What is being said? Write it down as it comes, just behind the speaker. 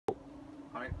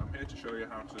Hi, I'm here to show you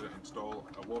how to install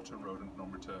a water and rodent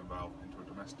non-return valve into a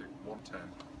domestic 110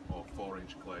 or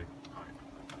 4-inch clay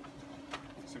pipe.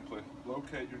 Simply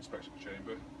locate your inspection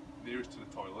chamber nearest to the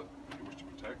toilet that you wish to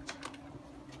protect.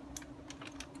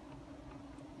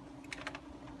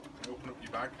 And open up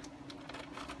your bag.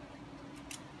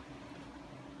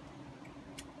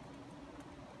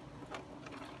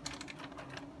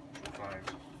 You'll find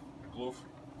a glove,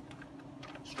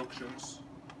 instructions,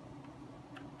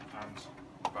 and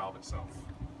the valve itself.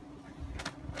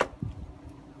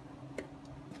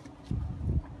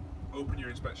 Open your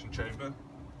inspection chamber.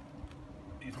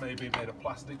 These may be made of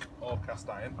plastic or cast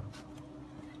iron.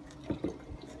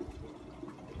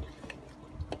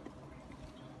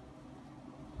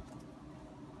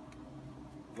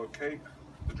 Locate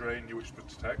the drain you wish to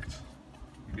protect.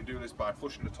 You can do this by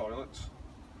flushing the toilet,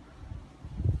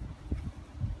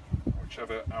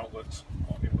 whichever outlet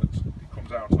or inlet it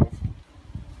comes out of,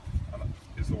 and that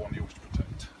is the one you wish to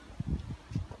protect.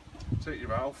 Take your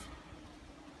valve,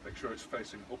 make sure it's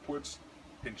facing upwards,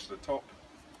 hinge to the top.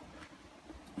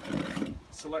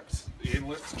 Select the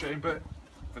inlet chamber.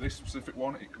 For this specific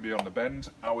one, it can be on the bend.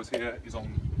 Ours here is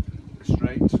on the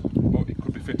straight, but it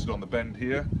could be fitted on the bend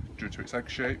here due to its egg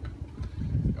shape.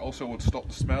 It also would stop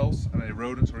the smells and any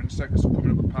rodents or insects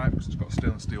coming up the pipe because it's got a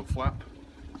stainless steel flap.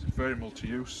 It's very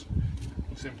multi-use.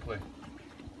 Simply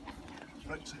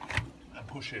flex it and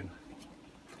push in, and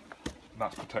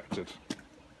that's protected.